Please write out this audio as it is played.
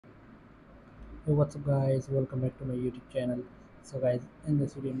Hey, what's up guys, welcome back to my YouTube channel. So guys, in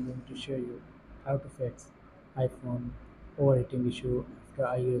this video I'm going to show you how to fix iPhone overheating issue after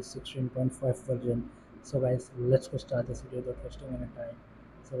iOS 16.5 version. So guys, let's go start this video without wasting any time.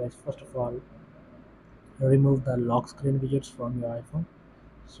 So guys, first of all, remove the lock screen widgets from your iPhone.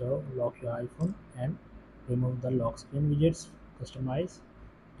 So lock your iPhone and remove the lock screen widgets. Customize,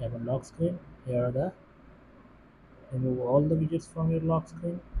 tap on lock screen. Here are the remove all the widgets from your lock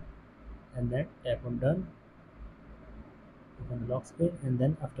screen and then tap on done. Open the lock screen, and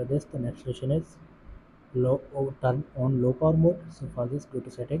then after this the next solution is turn on low power mode. So for this, go to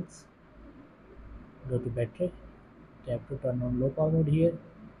settings, go to battery, tap to turn on low power mode here,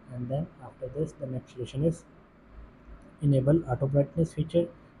 and then after this the next solution is enable auto brightness feature.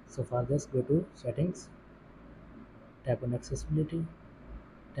 So for this, go to settings, tap on accessibility,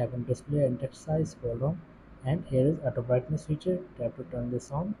 tap on display and text size, scroll down, and here is auto brightness feature. Tap to turn this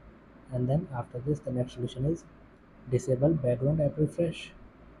on, and then after this the next solution is disable background app refresh.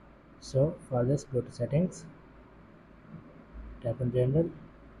 So for this, go to settings, tap on general,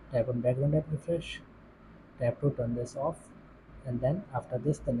 tap on background app refresh, tap to turn this off, and then after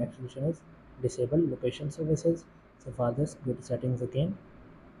this the next solution is disable location services. So for this, go to settings again,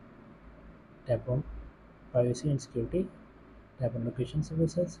 tap on privacy and security, tap on location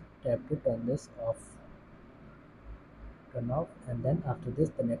services, tap to turn this off, turn off, and then after this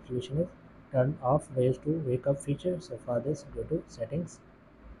the next solution is turn off ways to wake up feature. So for this, go to settings,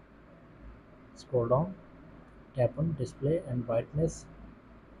 scroll down, tap on display and brightness,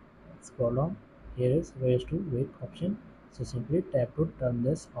 scroll down, here is ways to wake option. So simply tap to turn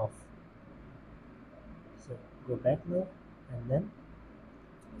this off. So go back now, and then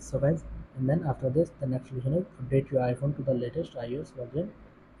so guys, and then after this the next solution is update your iPhone to the latest iOS version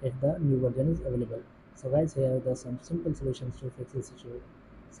if the new version is available. So guys, here are the some simple solutions to fix this issue.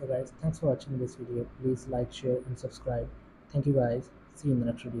 So guys, thanks for watching this video. Please like, share and subscribe. Thank you guys. See you in the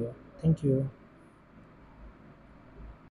next video. Thank you.